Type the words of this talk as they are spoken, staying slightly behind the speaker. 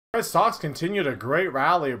Alright, stocks continued a great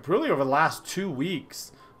rally really over the last 2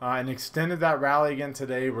 weeks and extended that rally again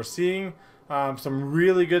today. We're seeing some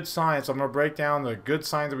really good signs. So I'm going to break down the good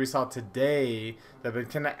signs that we saw today that have been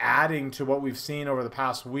kind of adding to what we've seen over the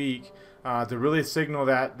past week to really signal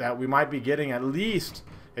that we might be getting at least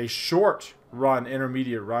a short run,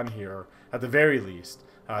 intermediate run here at the very least.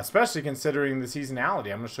 Especially considering the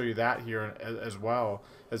seasonality. I'm going to show you that here as well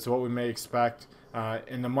as to what we may expect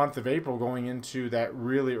in the month of April going into that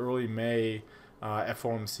really early May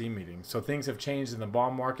FOMC meeting. So things have changed in the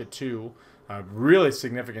bond market too. Really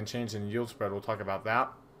significant change in the yield spread. We'll talk about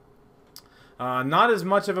that. Not as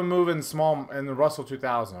much of a move in the Russell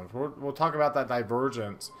 2000. We'll talk about that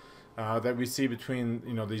divergence that we see between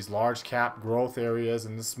these large cap growth areas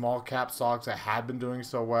and the small cap stocks that had been doing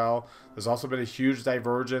so well. There's also been a huge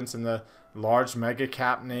divergence in the large mega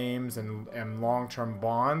cap names and long-term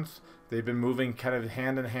bonds. They've been moving kind of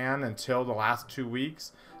hand in hand until the last 2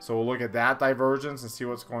 weeks. So we'll look at that divergence and see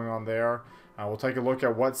what's going on there. We'll take a look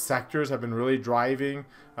at what sectors have been really driving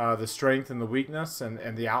the strength and the weakness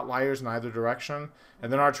and the outliers in either direction.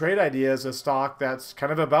 And then our trade idea is a stock that's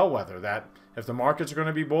kind of a bellwether, that if the markets are going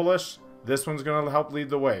to be bullish, this one's going to help lead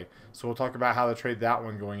the way. So we'll talk about how to trade that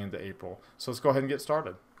one going into April. So let's go ahead and get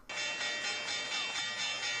started.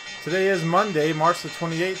 Today is Monday, March the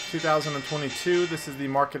 28th, 2022. This is the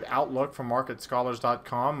Market Outlook from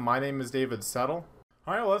MarketScholars.com. My name is David Settle.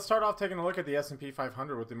 All right, well, let's start off taking a look at the S&P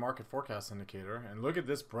 500 with the Market Forecast Indicator and look at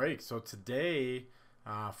this break. So today,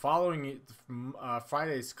 following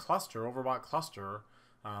Friday's cluster, overbought cluster,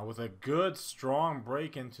 with a good strong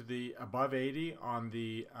break into the above 80 on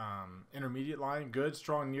the intermediate line, good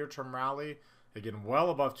strong near-term rally, again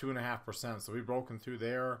well above 2.5%. So we've broken through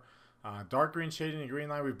there. Dark green shading the green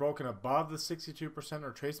line, we've broken above the 62%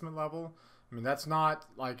 retracement level. I mean, that's not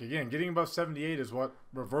like, again, getting above 78 is what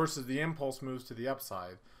reverses the impulse moves to the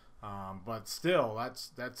upside. But still,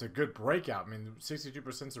 that's a good breakout. I mean,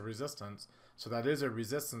 62% is a resistance, so that is a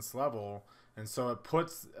resistance level. And so it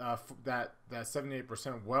puts that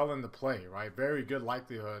 78% well into play, right? Very good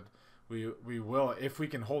likelihood we will, if we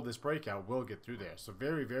can hold this breakout, we'll get through there. So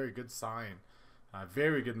very, very good sign.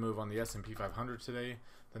 Very good move on the S&P 500 today.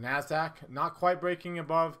 The NASDAQ, not quite breaking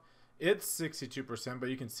above its 62%, but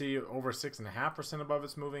you can see over 6.5% above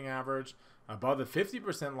its moving average, above the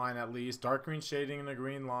 50% line at least, dark green shading in the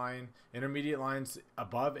green line, intermediate lines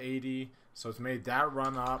above 80, so it's made that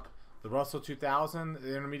run up. The Russell 2000,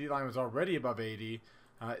 the intermediate line was already above 80.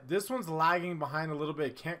 This one's lagging behind a little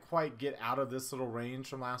bit. Can't quite get out of this little range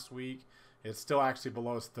from last week. It's still actually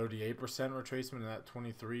below its 38% retracement in that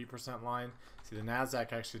 23% line. See, the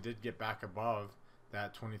NASDAQ actually did get back above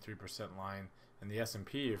that 23% line. And the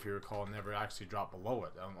S&P, if you recall, never actually dropped below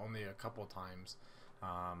it. Only a couple of times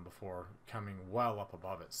before coming well up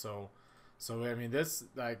above it. So I mean, this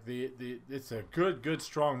it's a good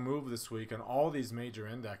strong move this week on all these major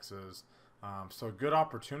indexes. So good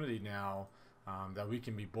opportunity now that we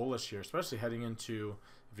can be bullish here, especially heading into,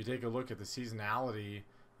 if you take a look at the seasonality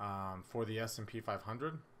for the S&P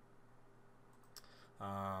 500.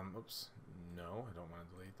 Oops, no, I don't want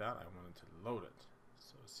to delete that. I wanted to load it.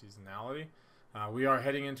 So seasonality. We are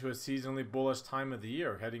heading into a seasonally bullish time of the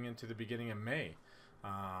year, heading into the beginning of May,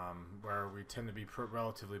 where we tend to be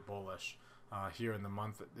relatively bullish here in the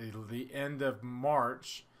month. The end of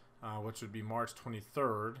March, which would be March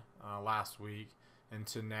 23rd last week,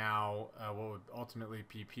 into now what would ultimately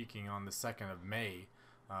be peaking on the 2nd of May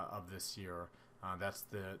of this year. That's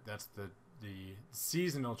the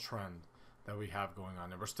seasonal trend that we have going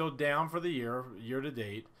on. And we're still down for the year to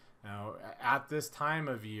date. Now, at this time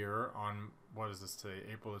of year, on what is this today,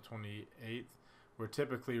 April the 28th, we're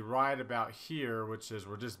typically right about here, which is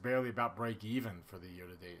we're just barely about break even for the year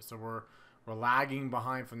to date. So we're lagging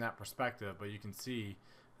behind from that perspective, but you can see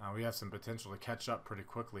we have some potential to catch up pretty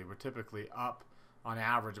quickly. We're typically up on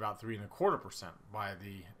average about 3.25% by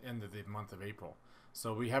the end of the month of April.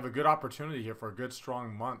 So we have a good opportunity here for a good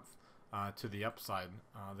strong month to the upside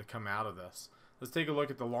to come out of this. Let's take a look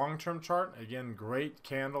at the long-term chart. Again, great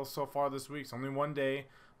candle so far this week. It's only one day,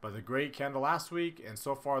 but a great candle last week and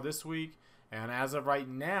so far this week. And as of right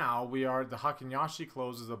now, the Hakinyashi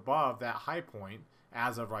closes above that high point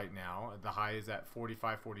as of right now. The high is at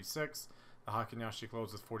 45.46. The Hakinyashi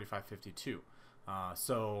closes 45.52.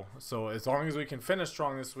 So as long as we can finish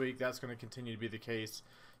strong this week, that's going to continue to be the case.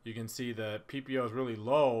 You can see the PPO is really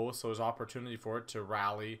low, so there's opportunity for it to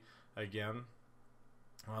rally again.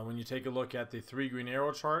 When you take a look at the 3 green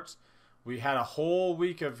arrow charts, we had a whole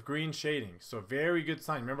week of green shading, so very good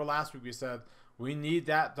sign. Remember last week we said We need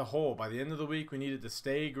that to hold. By the end of the week, we needed to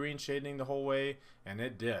stay green shading the whole way, and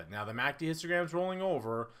it did. Now, the MACD histogram's rolling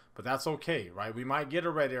over, but that's okay, right? We might get a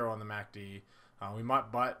red arrow on the MACD.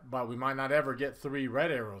 But we might not ever get 3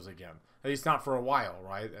 red arrows again. At least not for a while,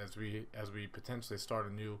 right? As we potentially start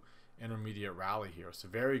a new intermediate rally here. So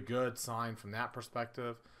very good sign from that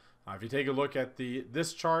perspective. If you take a look at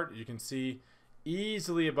this chart, you can see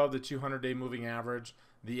easily above the 200-day moving average.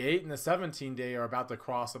 The 8 and the 17-day are about to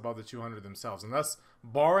cross above the 200 themselves. Unless,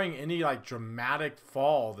 barring any like dramatic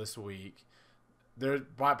fall this week,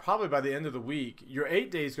 probably by the end of the week, your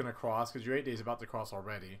 8-day is going to cross, because your 8-day is about to cross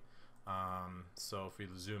already. So if we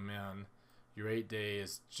zoom in, your 8-day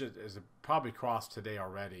is probably crossed today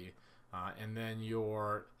already. And then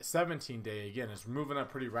your 17-day, again, is moving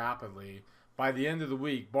up pretty rapidly. By the end of the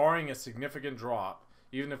week, barring a significant drop,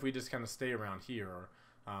 even if we just kind of stay around here,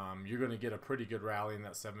 you're going to get a pretty good rally in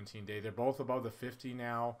that 17-day. They're both above the 50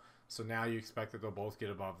 now, so now you expect that they'll both get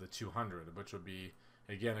above the 200, which would be,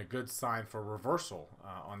 again, a good sign for reversal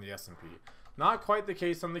on the S&P. Not quite the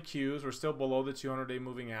case on the Qs. We're still below the 200-day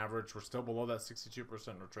moving average. We're still below that 62%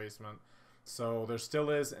 retracement. So there still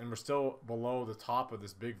is, and we're still below the top of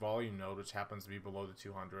this big volume node, which happens to be below the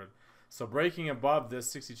 200. So breaking above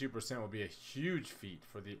this 62% would be a huge feat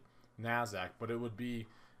for the NASDAQ, but it would be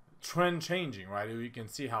trend changing, right? You can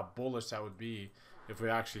see how bullish that would be if we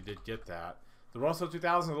actually did get that. The Russell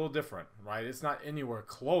 2000 is a little different, right? It's not anywhere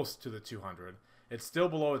close to the 200. It's still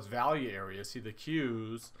below its value area. See, the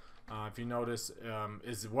Qs, if you notice,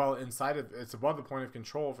 is well inside of, it's above the point of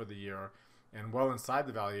control for the year and well inside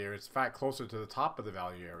the value area. It's in fact closer to the top of the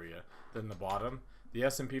value area than the bottom. The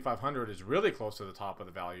S&P 500 is really close to the top of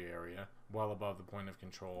the value area, well above the point of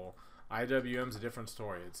control. IWM is a different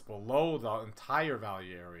story. It's below the entire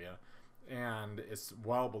value area, and it's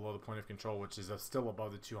well below the point of control, which is still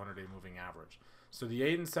above the 200-day moving average. So the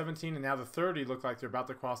 8 and 17 and now the 30 look like they're about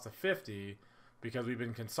to cross the 50 because we've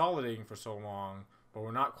been consolidating for so long, but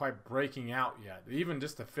we're not quite breaking out yet, even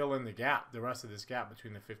just to fill in the gap, the rest of this gap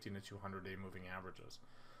between the 50 and the 200-day moving averages.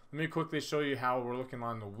 Let me quickly show you how we're looking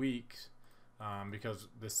on the weeks, because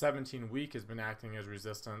the 17-week has been acting as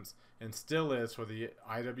resistance and still is for the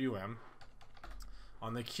IWM.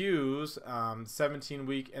 On the Qs,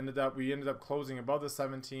 17-week we ended up closing above the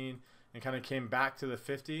 17 and kind of came back to the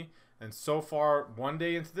 50. And so far, one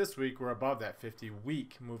day into this week, we're above that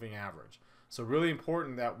 50-week moving average. So really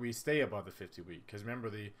important that we stay above the 50-week, because remember,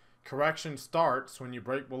 the correction starts when you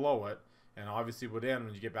break below it, and obviously would end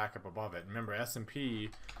when you get back up above it. Remember, S&P,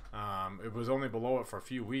 it was only below it for a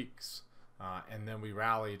few weeks, and then we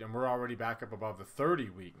rallied, and we're already back up above the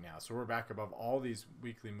 30-week now. So we're back above all these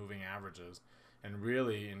weekly moving averages, and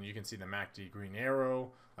really, and you can see the MACD green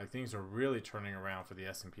arrow, like things are really turning around for the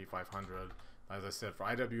S&P 500. As I said, for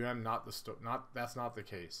IWM, that's not the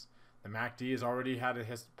case. The MACD has already had a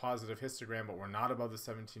positive histogram, but we're not above the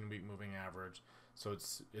 17-week moving average. So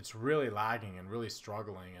it's really lagging and really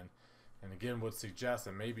struggling, and again would suggest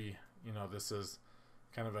that maybe, you know, this is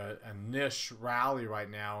kind of a niche rally right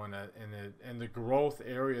now in the growth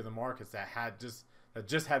area of the markets that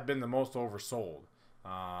just had been the most oversold,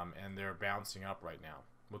 and they're bouncing up right now.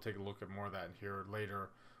 We'll take a look at more of that here later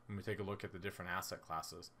when we take a look at the different asset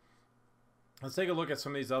classes. Let's take a look at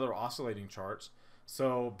some of these other oscillating charts.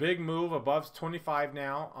 So big move above 25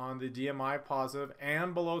 now on the DMI positive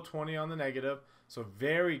and below 20 on the negative. So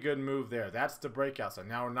very good move there. That's the breakout side.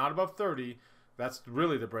 Now we're not above 30. That's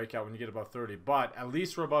really the breakout when you get above 30. But at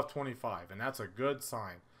least we're above 25, and that's a good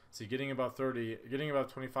sign. So getting above 30, getting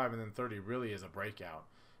above 25 and then 30 really is a breakout.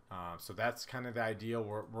 So that's kind of the ideal.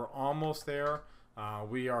 We're almost there.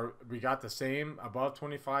 We got the same above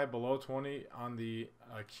 25, below 20 on the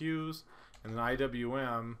Qs, and then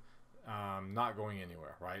IWM not going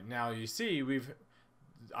anywhere. Right now, you see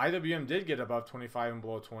IWM did get above 25 and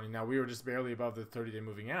below 20. Now we were just barely above the 30-day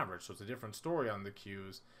moving average, so it's a different story on the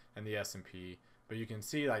Qs and the S&P. But you can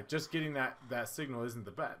see, like, just getting that signal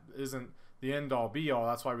isn't the end all be all.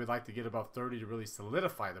 That's why we'd like to get above 30 to really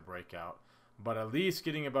solidify the breakout. But at least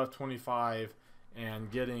getting above 25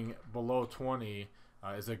 and getting below 20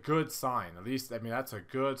 is a good sign. At least, I mean, that's a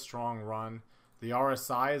good strong run. The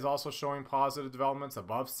RSI is also showing positive developments,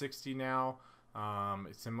 above 60 now.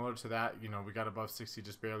 It's similar to that. You know, we got above 60,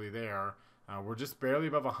 just barely there. We're just barely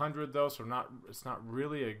above 100 though, so it's not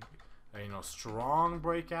really a strong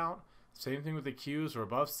breakout. Same thing with the Qs. We're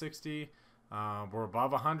above 60. We're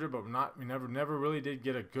above 100, but we never really did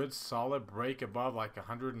get a good solid break above like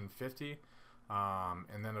 150.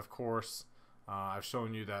 And then of course, I've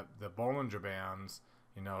shown you that the Bollinger Bands,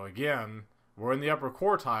 you know, again, we're in the upper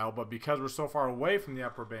quartile, but because we're so far away from the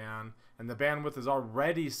upper band and the bandwidth is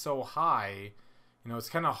already so high, it's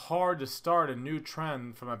kind of hard to start a new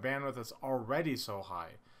trend from a bandwidth that's already so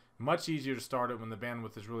high. Much easier to start it when the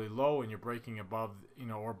bandwidth is really low and you're breaking above,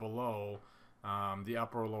 or below the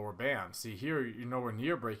upper or lower band. See here, you're nowhere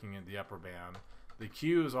near breaking in the upper band. The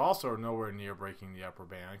Qs also are nowhere near breaking the upper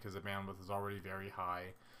band because the bandwidth is already very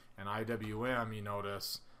high. And IWM, you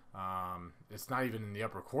notice, it's not even in the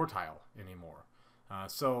upper quartile anymore.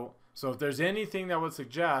 So if there's anything that would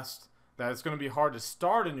suggest that it's going to be hard to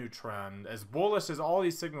start a new trend, as bullish as all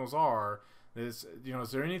these signals are, is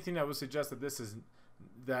there anything that would suggest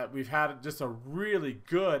that we've had just a really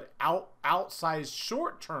good outsized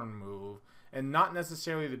short-term move and not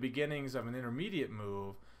necessarily the beginnings of an intermediate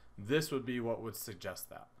move? This would be what would suggest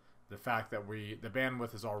that. The fact that the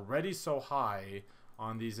bandwidth is already so high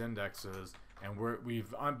on these indexes, and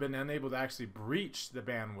we've been unable to actually breach the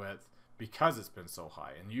bandwidth because it's been so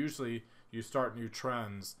high. And usually you start new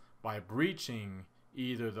trends by breaching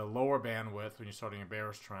either the lower bandwidth when you're starting a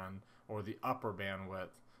bearish trend or the upper bandwidth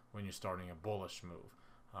when you're starting a bullish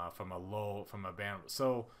move from a bandwidth.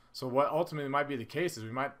 So what ultimately might be the case is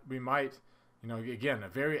we might again, a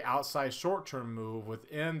very outsized short-term move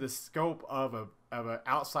within the scope of an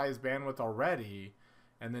outsized bandwidth already,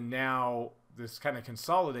 and then now this kind of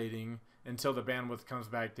consolidating until the bandwidth comes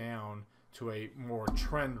back down to a more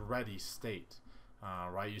trend-ready state.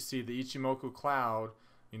 Right? You see the Ichimoku cloud,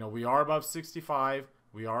 we are above 65,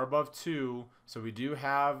 we are above 2, so we do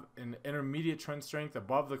have an intermediate trend strength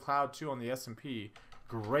above the cloud 2 on the S&P.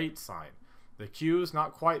 Great sign. The Q's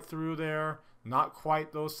not quite through there, not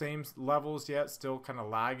quite those same levels yet, still kind of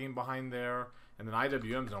lagging behind there. And then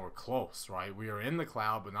IWM's nowhere close, right? We are in the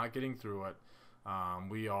cloud, but not getting through it.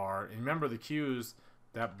 And remember the Q's,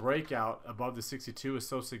 that breakout above the 62 is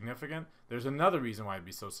so significant. There's another reason why it'd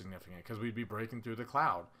be so significant, because we'd be breaking through the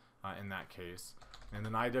cloud in that case. And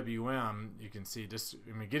then IWM, you can see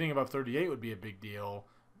getting above 38 would be a big deal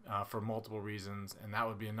for multiple reasons, and that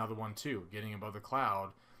would be another one too, getting above the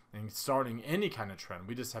cloud and starting any kind of trend.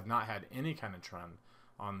 We just have not had any kind of trend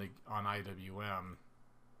on IWM.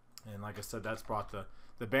 And like I said, that's brought the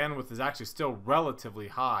bandwidth is actually still relatively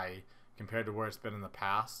high compared to where it's been in the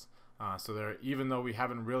past. So even though we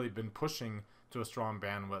haven't really been pushing to a strong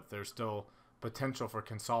bandwidth, there's still potential for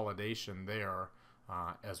consolidation there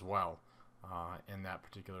as well in that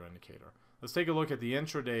particular indicator. Let's take a look at the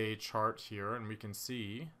intraday chart here, and we can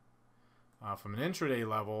see from an intraday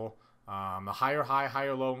level, the higher high,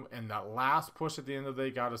 higher low, and that last push at the end of the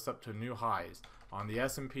day got us up to new highs on the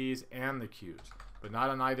S&Ps and the Qs, but not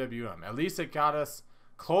on IWM. At least it got us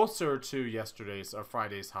closer to yesterday's or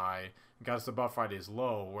Friday's high, and got us above Friday's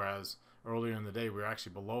low, whereas earlier in the day we were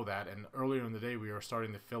actually below that, and earlier in the day we were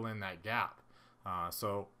starting to fill in that gap.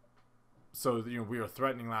 So we were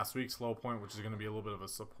threatening last week's low point, which is going to be a little bit of a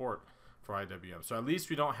support for IWM. So at least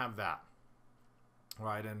we don't have that,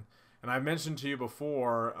 right? And I mentioned to you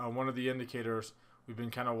before, one of the indicators we've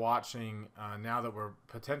been kind of watching now that we're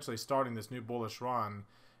potentially starting this new bullish run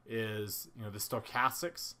is the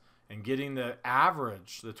stochastics and getting the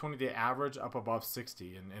average, the 20-day average up above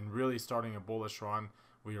 60 and really starting a bullish run.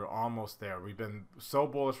 We are almost there. We've been so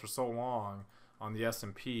bullish for so long on the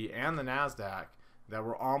S&P and the NASDAQ that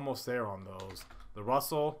we're almost there on those. The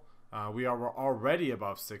Russell, we're already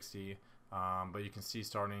above 60, but you can see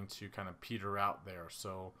starting to kind of peter out there.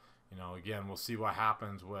 So again, we'll see what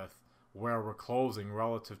happens with where we're closing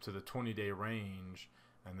relative to the 20-day range,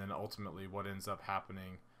 and then ultimately what ends up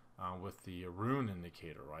happening with the Rune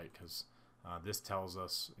indicator, right? Because this tells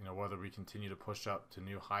us, whether we continue to push up to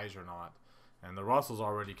new highs or not. And the Russell's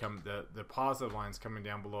already come, the positive line's coming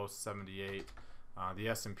down below 78. The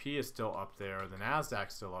S&P is still up there. The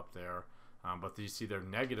NASDAQ's still up there. But you see their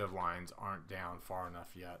negative lines aren't down far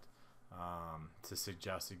enough yet to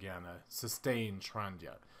suggest, again, a sustained trend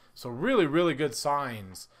yet. So really, really good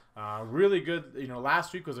signs. Really good.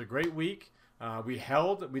 Last week was a great week. We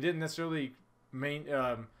held. We didn't necessarily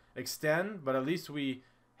extend, but at least we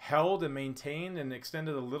held and maintained and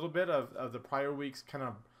extended a little bit of the prior week's kind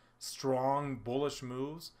of strong bullish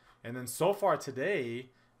moves. And then so far today,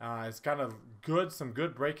 it's kind of some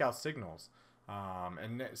good breakout signals.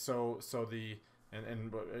 And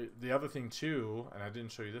the other thing too, and I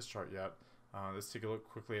didn't show you this chart yet. Let's take a look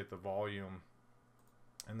quickly at the volume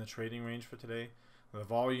and the trading range for today. The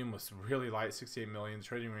volume was really light, 68 million. The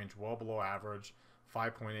trading range well below average,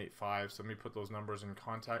 5.85. So let me put those numbers in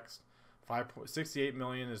context. 68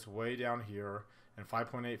 million is way down here, and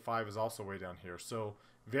 5.85 is also way down here. So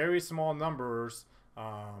very small numbers.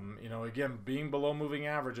 Again, being below moving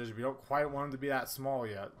averages, we don't quite want them to be that small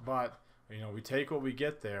yet, but we take what we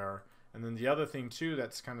get there. And then the other thing too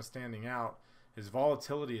that's kind of standing out is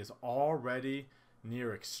volatility is already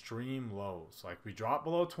near extreme lows. Like we dropped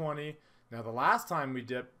below 20. Now the last time we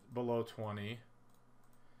dipped below 20,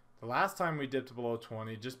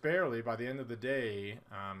 just barely by the end of the day,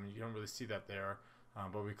 you don't really see that there,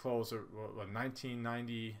 but we closed at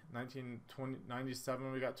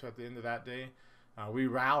 1997 we got to at the end of that day. We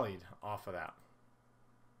rallied off of that.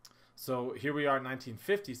 So here we are at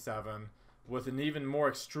 1957 with an even more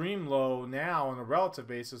extreme low now on a relative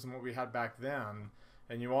basis than what we had back then.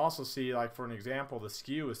 And you also see, like for an example, the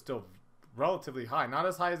skew is still relatively high. Not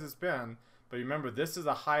as high as it's been, but remember this is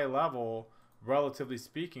a high level relatively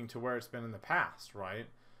speaking to where it's been in the past, right?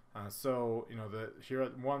 So, you know, here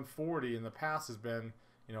at 140 in the past has been,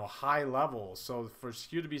 you know, high levels. So for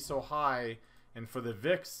skew to be so high and for the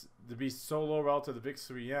VIX to be so low relative to the VIX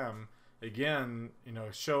 3M, again, you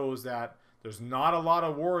know, shows that there's not a lot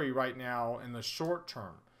of worry right now in the short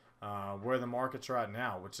term where the markets are at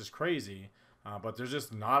now, which is crazy. But there's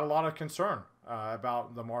just not a lot of concern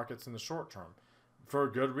about the markets in the short term for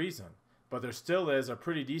a good reason. But there still is a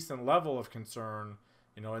pretty decent level of concern,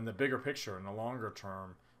 you know, in the bigger picture, in the longer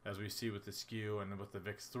term, as we see with the skew and with the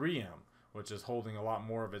VIX 3M, which is holding a lot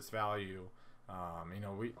more of its value. You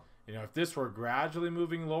know, if this were gradually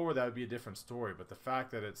moving lower, that would be a different story. But the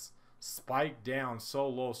fact that it's spiked down so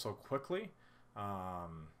low so quickly,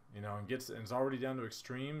 you know, and it's already down to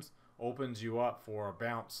extremes, opens you up for a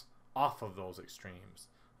bounce off of those extremes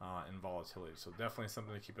in volatility. So definitely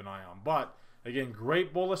something to keep an eye on. But again,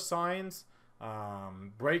 great bullish signs,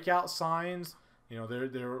 breakout signs. You know,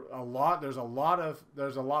 there's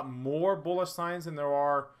a lot more bullish signs than there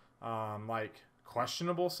are like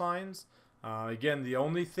questionable signs. Again, the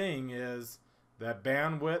only thing is that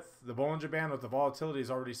bandwidth, the Bollinger Band with the volatility is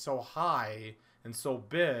already so high and so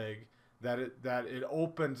big that it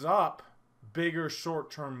opens up bigger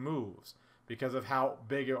short-term moves because of how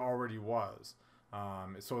big it already was.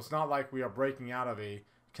 So it's not like we are breaking out of a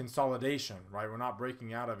consolidation, right? We're not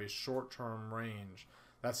breaking out of a short-term range.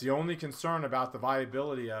 That's the only concern about the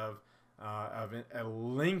viability of a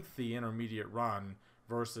lengthy intermediate run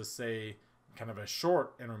versus, say, kind of a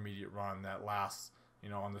short intermediate run that lasts, you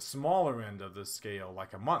know, on the smaller end of the scale,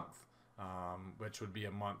 like a month, which would be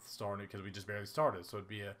a month starting because we just barely started. So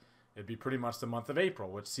it'd be pretty much the month of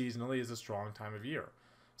April, which seasonally is a strong time of year.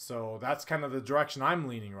 So that's kind of the direction I'm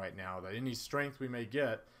leaning right now, that any strength we may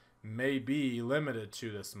get may be limited to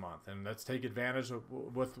this month. And let's take advantage of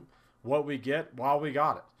with what we get while we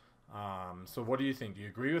got it. So what do you think? Do you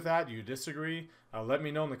agree with that? Do you disagree? Let me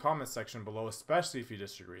know in the comments section below, especially if you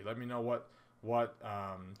disagree. Let me know what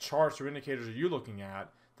charts or indicators are you looking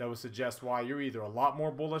at that would suggest why you're either a lot more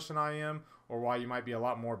bullish than I am or why you might be a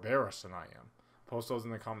lot more bearish than I am. Post those in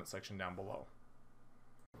the comment section down below.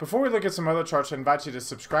 Before we look at some other charts, I invite you to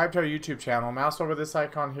subscribe to our YouTube channel. Mouse over this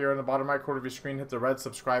icon here in the bottom right corner of your screen. Hit the red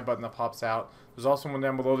subscribe button that pops out. There's also one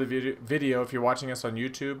down below the video if you're watching us on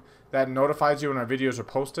YouTube that notifies you when our videos are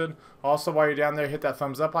posted. Also, while you're down there, hit that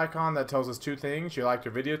thumbs up icon. That tells us two things. You liked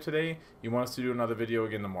our video today. You want us to do another video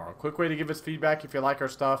again tomorrow. Quick way to give us feedback if you like our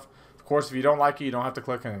stuff. Of course, if you don't like it, you don't have to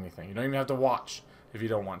click on anything. You don't even have to watch if you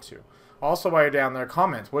don't want to. Also, while you're down there,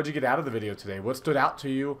 comment. What did you get out of the video today? What stood out to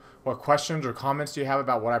you? What questions or comments do you have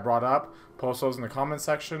about what I brought up? Post those in the comment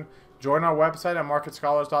section. Join our website at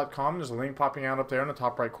marketscholars.com. There's a link popping out up there in the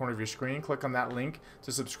top right corner of your screen. Click on that link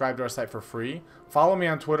to subscribe to our site for free. Follow me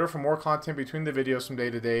on Twitter for more content between the videos from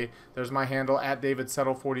day to day. There's my handle at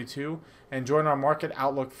DavidSettle42. And join our Market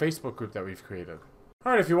Outlook Facebook group that we've created.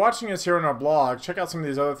 Alright, if you're watching us here on our blog, check out some of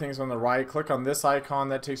these other things on the right. Click on this icon.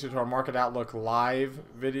 That takes you to our Market Outlook live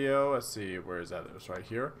video. Let's see, where is that? It's right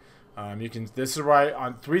here. This is right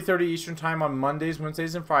on 3:30 Eastern Time on Mondays,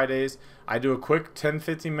 Wednesdays, and Fridays. I do a quick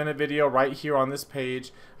 10-15 minute video right here on this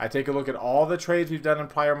page. I take a look at all the trades we've done in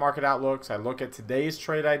prior market outlooks. I look at today's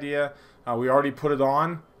trade idea. We already put it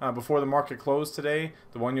on before the market closed today,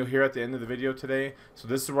 the one you'll hear at the end of the video today. So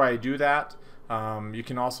this is where I do that. You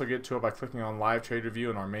can also get to it by clicking on Live Trade Review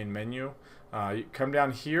in our main menu. You come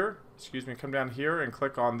down here, and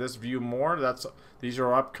click on this View More. These are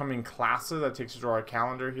our upcoming classes. That takes you to our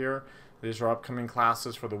calendar here. These are upcoming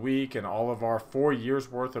classes for the week and all of our 4 years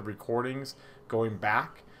worth of recordings going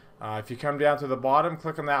back. If you come down to the bottom,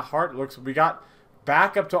 click on that heart. We got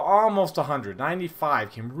back up to almost 100,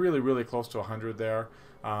 95. Came really, really close to 100 there.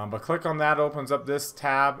 But click on that, opens up this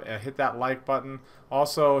tab, and hit that like button.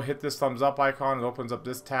 Also hit this thumbs up icon, it opens up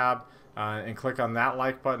this tab, and click on that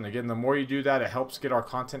like button. Again, the more you do that, it helps get our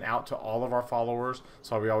content out to all of our followers,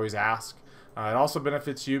 so we always ask. It also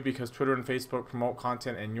benefits you because Twitter and Facebook promote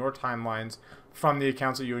content in your timelines from the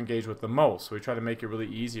accounts that you engage with the most. So we try to make it really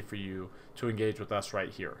easy for you to engage with us right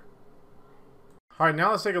here. Alright,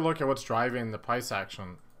 now let's take a look at what's driving the price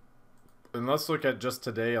action And let's look at just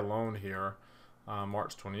today alone here,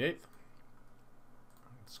 March 28th.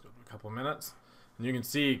 Let's go a couple of minutes. And you can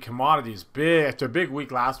see commodities big after a big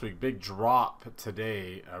week last week, big drop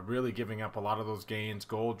today, really giving up a lot of those gains.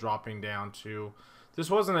 Gold dropping down to, this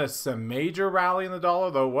wasn't a major rally in the dollar,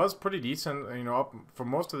 though it was pretty decent. You know, up for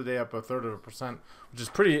most of the day, up 1/3%, which is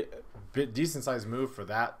pretty decent sized move for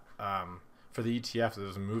that. For the ETF, it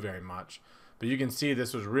doesn't move very much. But you can see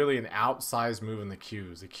this was really an outsized move in the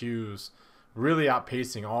Qs. The Qs really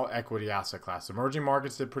outpacing all equity asset class. Emerging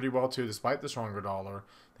markets did pretty well too, despite the stronger dollar.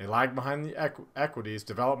 They lagged behind the equities.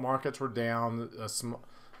 Developed markets were down.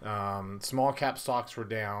 Small cap stocks were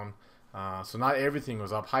down. So not everything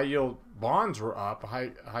was up. High yield bonds were up.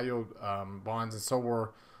 High yield bonds, and so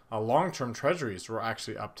were long-term treasuries were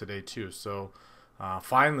actually up today too. So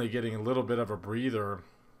finally getting a little bit of a breather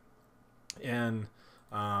in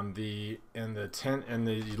the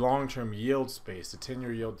long-term yield space. The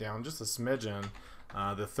 10-year yield down just a smidgen.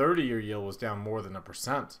 The 30-year yield was down more than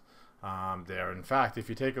 1% there. In fact, if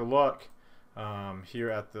you take a look here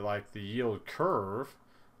at the yield curve,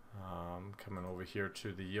 coming over here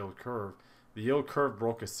to the yield curve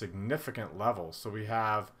broke a significant level. So we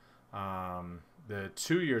have the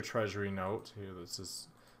 2-year Treasury note here. Let's just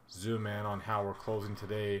zoom in on how we're closing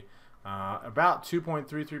today. About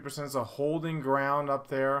 2.33% is a holding ground up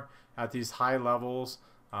there at these high levels,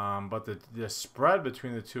 but the spread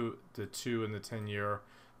between the two and the 10-year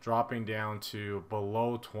dropping down to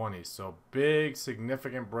below 20. So big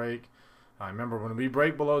significant break. Remember, when we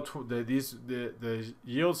break below the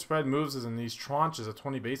yield spread moves is in these tranches of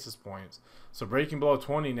 20 basis points. So breaking below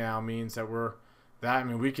 20 now means that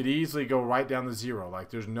we could easily go right down to zero. Like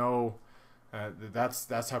there's no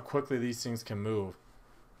that's how quickly these things can move.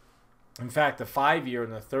 In fact, the 5-year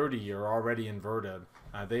and the 30-year are already inverted.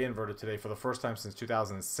 They inverted today for the first time since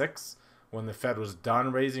 2006, when the Fed was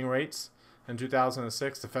done raising rates in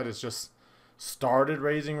 2006. The Fed has just started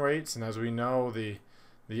raising rates, and as we know, the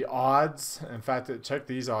odds, in fact, check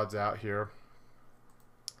these odds out here.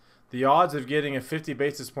 The odds of getting a 50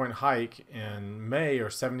 basis point hike in May are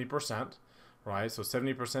 70%, right? So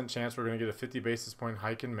 70% chance we're going to get a 50 basis point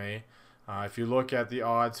hike in May. If you look at the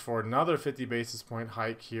odds for another 50 basis point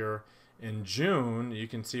hike here in June, you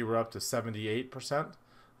can see we're up to 78%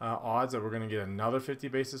 odds that we're going to get another 50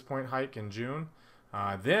 basis point hike in June.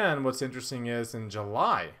 Then what's interesting is in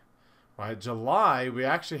July, right? July, we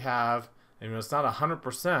actually have, it's not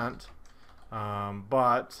 100%,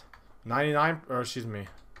 but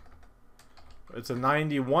it's a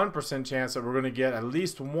 91% chance that we're going to get at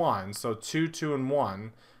least one. So 2, 2, and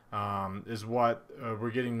 1 is what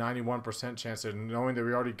we're getting 91% chance of, knowing that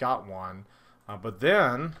we already got one. But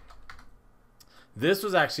then this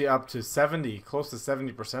was actually up to 70, close to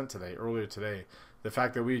 70% today, earlier today. The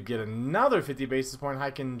fact that we'd get another 50 basis point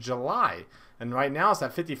hike in July. And right now it's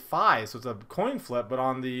at 55, so it's a coin flip, but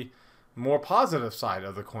on the more positive side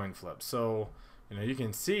of the coin flip. So, you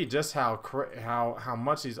can see just how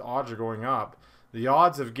much these odds are going up. The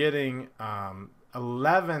odds of getting 9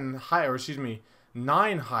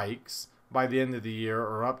 hikes by the end of the year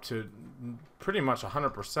are up to pretty much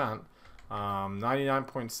 100%.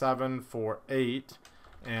 99.7 for 8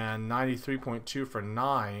 and 93.2 for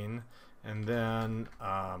 9, and then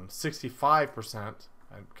 65%,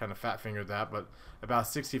 I kind of fat fingered that, but about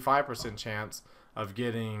 65% chance of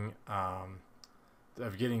getting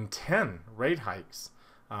 10 rate hikes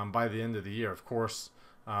by the end of the year. Of course,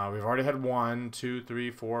 we've already had 1, 2, 3,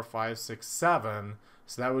 4, 5, 6, 7,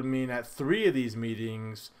 so that would mean at 3 of these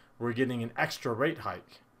meetings we're getting an extra rate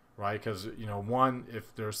hike. Right, because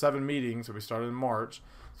if there are 7 meetings, so we started in March,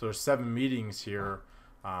 so there's 7 meetings here,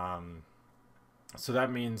 so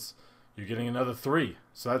that means you're getting another 3.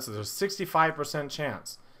 So there's a 65%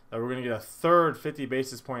 chance that we're going to get a third 50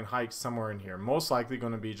 basis point hike somewhere in here. Most likely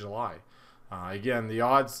going to be July. Again, the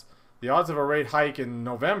odds of a rate hike in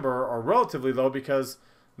November are relatively low because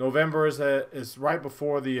November is right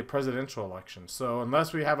before the presidential election. So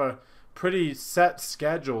unless we have a pretty set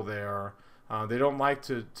schedule there. They don't like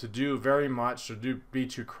to do very much or be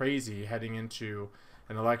too crazy heading into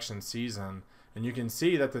an election season. And you can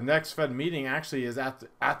see that the next Fed meeting actually is at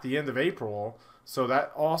the end of April. So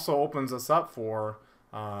that also opens us up for,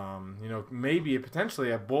 maybe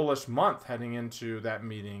potentially a bullish month heading into that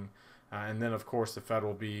meeting. And then, of course, the Fed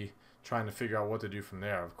will be trying to figure out what to do from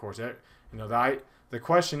there. Of course, the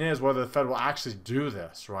question is whether the Fed will actually do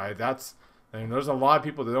this, right? There's a lot of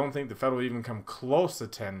people that don't think the Fed will even come close to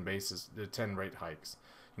 10 rate hikes.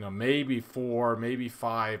 Maybe 4, maybe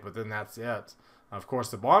 5, but then that's it. Of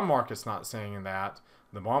course, the bond market's not saying that.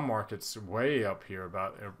 The bond market's way up here,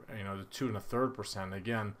 about 2 1/3%.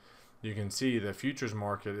 Again, you can see the futures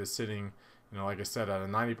market is sitting, like I said, at a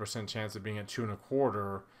 90% chance of being at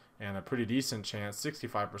 2.25, and a pretty decent chance,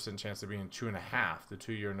 65% chance of being 2.5. The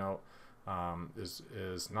 2-year note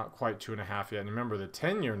is not quite 2.5 yet. And remember, the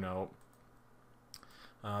 10-year note,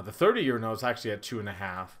 the 30-year note is actually at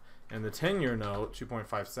 2.5, and the 10-year note,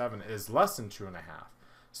 2.57, is less than 2.5.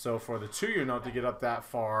 So for the 2-year note to get up that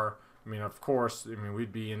far, of course,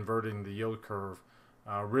 we'd be inverting the yield curve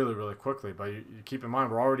really, really quickly. But you keep in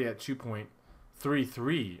mind, we're already at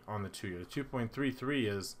 2.33 on the 2-year. 2.33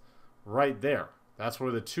 is right there. That's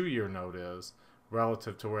where the 2-year note is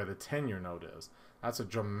relative to where the 10-year note is. That's a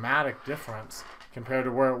dramatic difference compared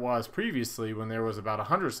to where it was previously, when there was about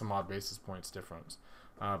 100 some odd basis points difference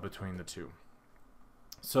between the two.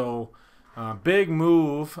 So big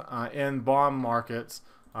move in bond markets,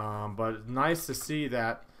 but nice to see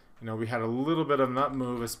that we had a little bit of an up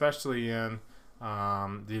move, especially in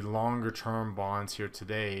the longer term bonds here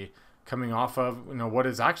today, coming off of what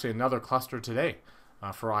is actually another cluster today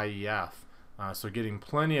for IEF. So getting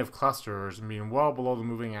plenty of clusters, well below the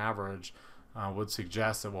moving average, would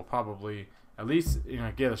suggest that we'll probably at least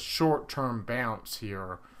get a short-term bounce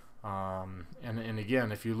here. And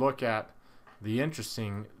again, if you look at the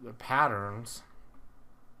interesting patterns,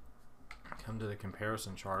 come to the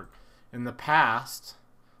comparison chart. In the past,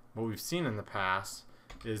 what we've seen in the past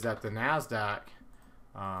is that the NASDAQ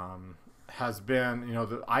has been,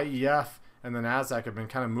 the IEF and the NASDAQ have been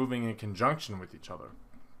kind of moving in conjunction with each other.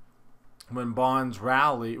 When bonds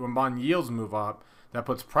rally, when bond yields move up, that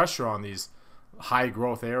puts pressure on these high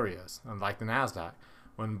growth areas, like the NASDAQ.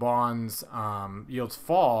 When bonds yields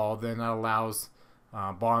fall, then that allows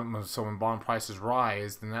so when bond prices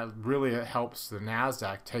rise, then that really helps the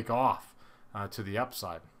NASDAQ take off to the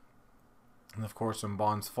upside. And of course, when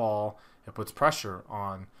bonds fall, it puts pressure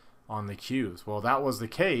on the Qs. Well, that was the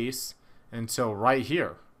case until right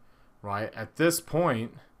here, right at this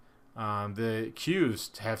point. The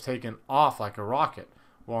Qs have taken off like a rocket.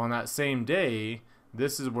 Well, on that same day,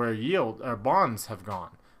 this is where bonds have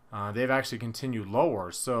gone. They've actually continued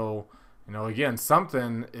lower. So, again,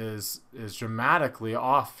 something is dramatically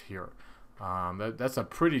off here. That's a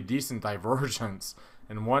pretty decent divergence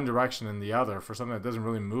in one direction and the other for something that doesn't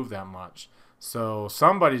really move that much. So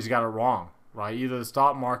somebody's got it wrong, right? Either the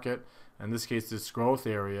stock market, in this case, this growth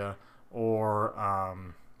area, or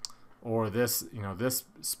this, this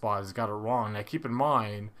spot has got it wrong. Now, keep in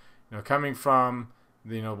mind, coming from,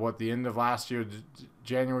 what the end of last year,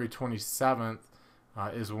 January 27th,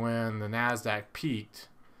 is when the NASDAQ peaked.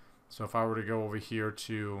 So if I were to go over here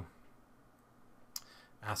to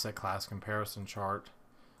asset class comparison chart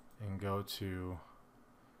and go to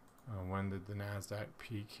when did the NASDAQ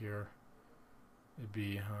peak here, it'd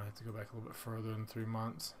be, I have to go back a little bit further than 3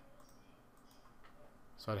 months.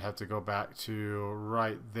 So I'd have to go back to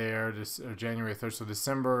right there, January 3rd. So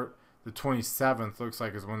December the 27th looks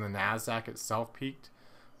like is when the NASDAQ itself peaked.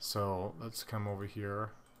 So let's come over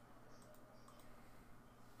here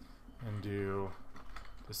and do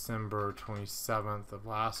December 27th of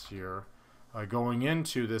last year, going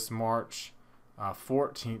into this March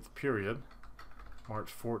 14th period,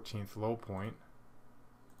 March 14th low point.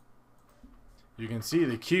 You can see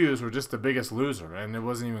the Qs were just the biggest loser, and it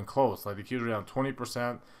wasn't even close. Like the Qs were down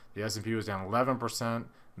 20%, the S&P was down 11%.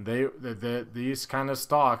 These kind of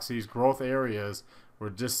stocks, these growth areas, were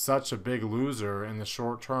just such a big loser in the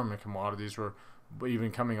short term, and commodities were even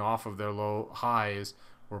coming off of their low highs.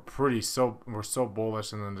 We're so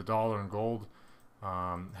bullish, and then the dollar and gold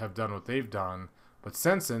have done what they've done. But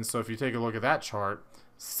since then, so if you take a look at that chart,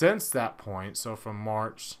 since that point, so from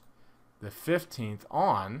March the 15th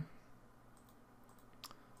on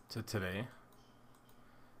to today,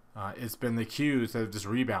 it's been the Qs that have just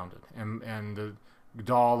rebounded, and the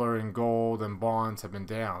dollar and gold and bonds have been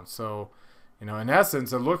down. So, in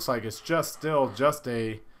essence, it looks like it's still just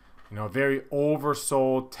a, very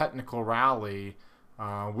oversold technical rally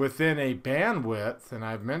within a bandwidth, and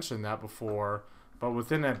I've mentioned that before, but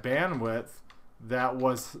within a bandwidth that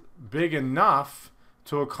was big enough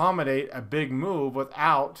to accommodate a big move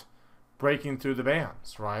without breaking through the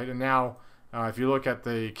bands, right? And now, if you look at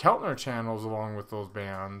the Keltner channels along with those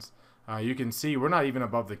bands, you can see we're not even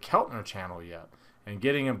above the Keltner channel yet. And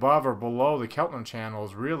getting above or below the Keltner channel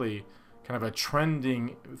is really kind of a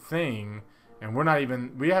trending thing. And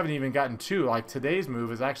we haven't even gotten to, like today's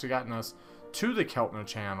move has actually gotten us to the Keltner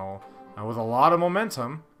channel with a lot of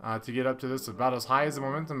momentum to get up to this, about as high as the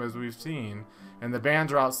momentum as we've seen. And the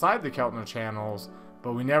bands are outside the Keltner channels,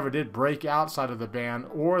 but we never did break outside of the band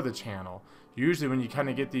or the channel. Usually when you kind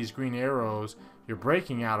of get these green arrows, you're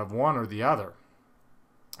breaking out of one or the other.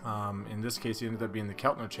 In this case, it ended up being the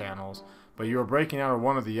Keltner channels. but you were breaking out of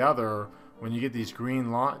one or the other when you get these green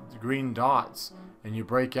dots and you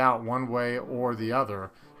break out one way or the other.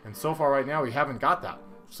 And so far right now we haven't got that.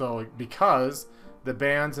 So because the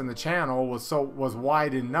bands in the channel was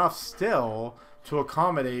wide enough still to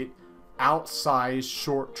accommodate outsized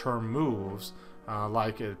short-term moves,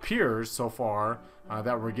 like it appears so far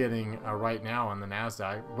that we're getting right now in the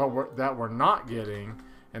NASDAQ, but that we're not getting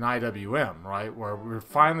in IWM, right? Where we're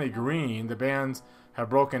finally green. The bands have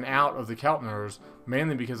broken out of the Keltners,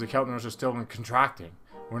 mainly because the Keltners are still contracting.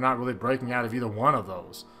 We're not really breaking out of either one of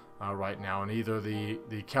those right now, in either the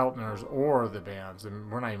Keltners or the bands, and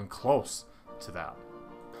we're not even close to that.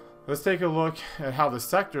 Let's take a look at how the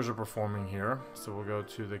sectors are performing here. So we'll go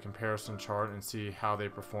to the comparison chart and see how they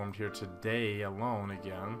performed here today alone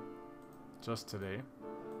again. Just today.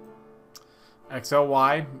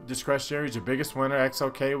 XLY, discretionary, is your biggest winner.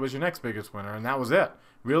 XLK was your next biggest winner, and that was it.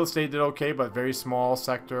 Real estate did okay, but very small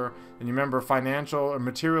sector. And you remember financial or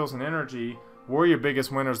materials and energy were your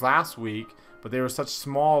biggest winners last week, but they were such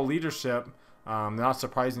small leadership, not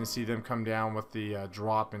surprising to see them come down with the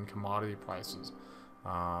drop in commodity prices.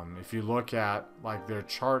 If you look at like their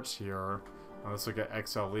charts here, let's look at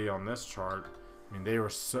XLE on this chart. I mean,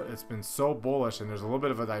 it's been so bullish, and there's a little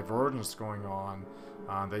bit of a divergence going on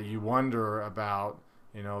that you wonder about,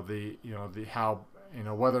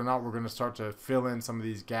 whether or not we're going to start to fill in some of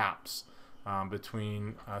these gaps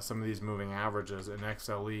between some of these moving averages in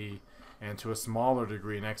XLE, and to a smaller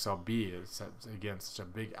degree in XLB. It's again such a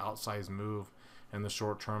big outsized move in the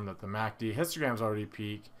short term that the MACD histogram's already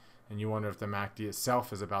peaked, and you wonder if the MACD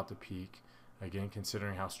itself is about to peak, again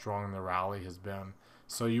considering how strong the rally has been.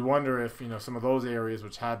 So you wonder if some of those areas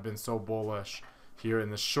which had been so bullish here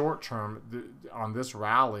in the short term on this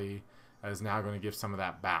rally is now going to give some of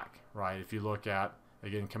that back, right? If you look at,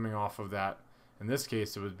 again, coming off of that, in this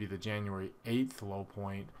case it would be the January 8th low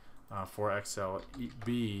point for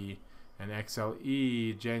XLB, and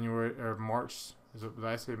XLE January or March. Did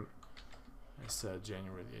I say? I said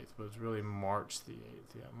January the 8th, but it's really March the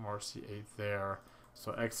 8th. Yeah, March the 8th there.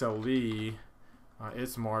 So XLE,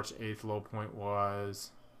 its March 8th low point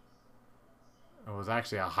was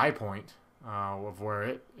actually a high point of where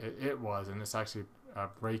it was, and it's actually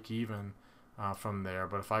break even from there.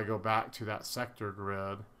 But if I go back to that sector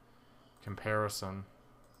grid comparison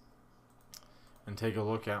and take a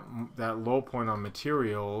look at that low point on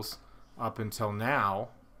materials up until now,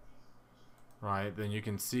 right, then you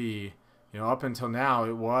can see, up until now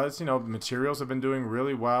it was, materials have been doing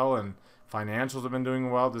really well, and financials have been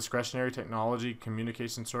doing well, discretionary, technology,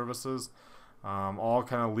 communication services, all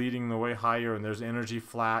kind of leading the way higher, and there's energy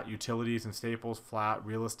flat, utilities and staples flat,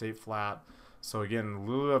 real estate flat. So again, a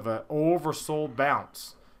little bit of an oversold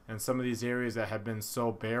bounce in some of these areas that have been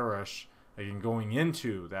so bearish, again, going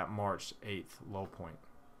into that March 8th low point.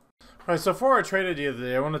 All right, so for our trade idea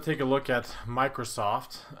today, I want to take a look at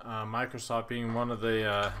Microsoft. Microsoft being one of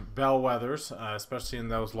the bellwethers, especially in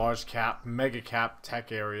those large cap, mega cap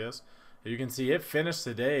tech areas. You can see it finished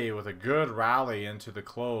today with a good rally into the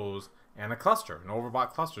close and a cluster, an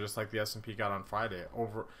overbought cluster, just like the S&P got on Friday,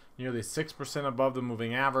 over nearly 6% above the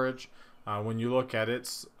moving average. When you look at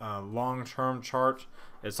its long-term chart,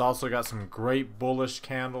 it's also got some great bullish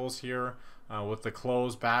candles here. With the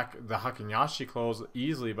close back, the Hakinyashi close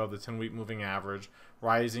easily above the 10-week moving average,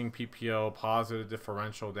 rising PPO, positive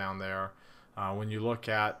differential down there. When you look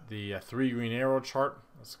at the 3 green arrow chart,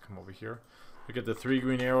 let's come over here. Look at the 3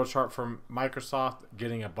 green arrow chart from Microsoft,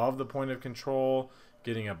 getting above the point of control,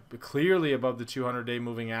 getting clearly above the 200-day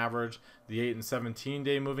moving average. The 8 and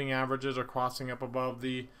 17-day moving averages are crossing up above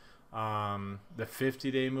the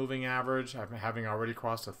 50-day moving average, having already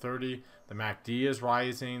crossed the 30. The MACD is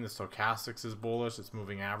rising. The stochastics is bullish. Its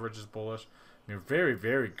moving average is bullish. I mean, very,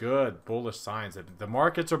 very good bullish signs. If the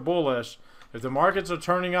markets are bullish, if the markets are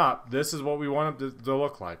turning up, this is what we want them to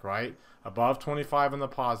look like, right? Above 25 on the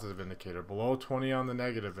positive indicator, below 20 on the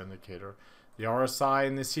negative indicator. The RSI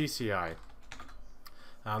and the CCI,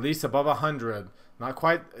 at least above 100. Not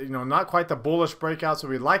quite, not quite the bullish breakouts that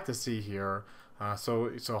we'd like to see here.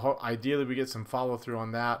 So ideally we get some follow through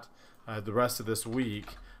on that the rest of this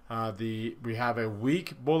week. We have a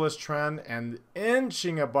weak bullish trend and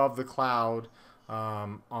inching above the cloud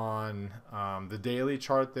on the daily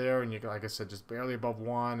chart there, and like I said, just barely above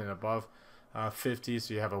 1 and above 50.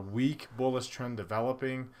 So you have a weak bullish trend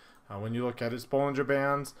developing. When you look at its Bollinger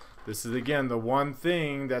Bands, this is again the one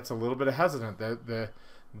thing that's a little bit hesitant. The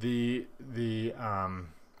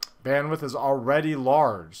bandwidth is already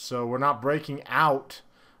large, so we're not breaking out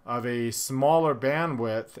of a smaller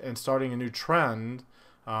bandwidth and starting a new trend,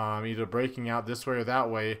 either breaking out this way or that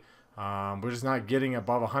way. We're just not getting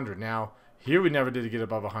above 100. Now, Here we never did get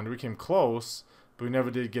above 100. We came close, but we never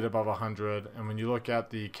did get above 100. And when you look at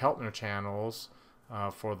the Keltner channels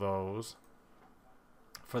for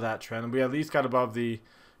that trend, we at least got above the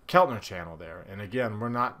Keltner channel there. And again, we're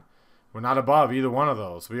not above either one of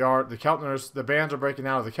those. We are the Keltners. The bands are breaking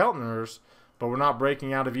out of the Keltners, but we're not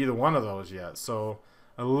breaking out of either one of those yet. So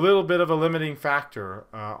a little bit of a limiting factor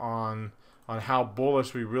on how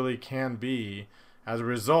bullish we really can be. As a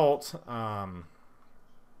result,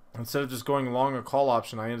 instead of just going long a call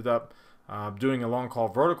option, I ended up doing a long call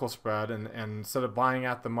vertical spread, and instead of buying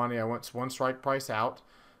at the money, I went one strike price out.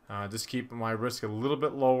 Just keep my risk a little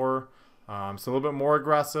bit lower. It's a little bit more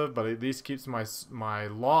aggressive, but at least keeps my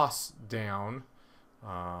loss down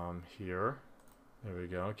here. There we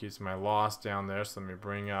go. Keeps my loss down there. So let me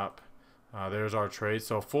bring up. There's our trade.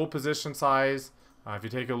 So full position size. If you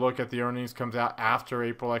take a look at the earnings, comes out after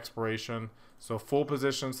April expiration. So full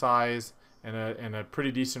position size and a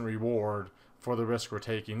pretty decent reward for the risk we're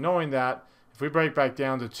taking, knowing that if we break back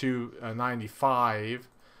down to 295,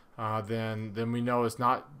 then we know it's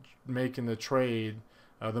not making the trade,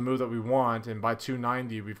 the move that we want, and by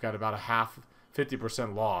 290 we've got about a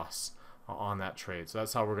 50% loss on that trade. So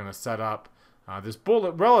that's how we're going to set up this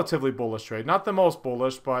relatively bullish trade. Not the most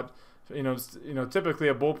bullish, but typically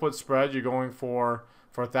a bull put spread, you're going for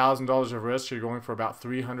 $1,000 of risk, you're going for about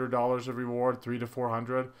 $300 of reward, $300 to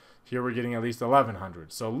 $400. Here we're getting at least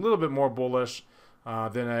 $1,100. So a little bit more bullish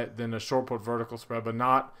than a short put vertical spread, but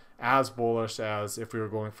not as bullish as if we were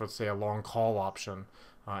going for, say, a long call option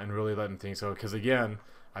and really letting things go. Because again,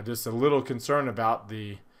 I'm just a little concerned about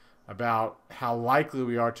how likely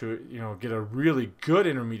we are to get a really good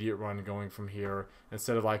intermediate run going from here,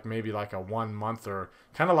 instead of maybe a 1 month, or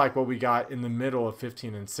kind of like what we got in the middle of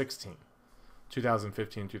 15 and 16,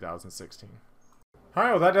 2015, 2016. All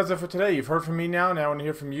right, well, that does it for today. You've heard from me now. Now I want to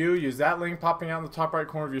hear from you. Use that link popping out in the top right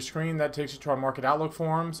corner of your screen. That takes you to our Market Outlook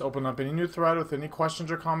forums. Open up any new thread with any questions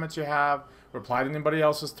or comments you have. Reply to anybody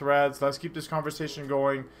else's threads. Let's keep this conversation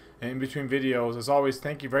going in between videos. As always,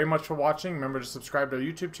 thank you very much for watching. Remember to subscribe to our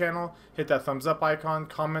YouTube channel. Hit that thumbs up icon.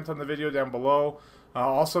 Comment on the video down below.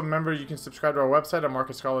 Also, remember, you can subscribe to our website at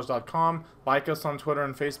marketscholars.com. Like us on Twitter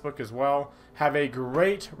and Facebook as well. Have a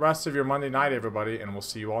great rest of your Monday night, everybody, and we'll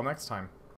see you all next time.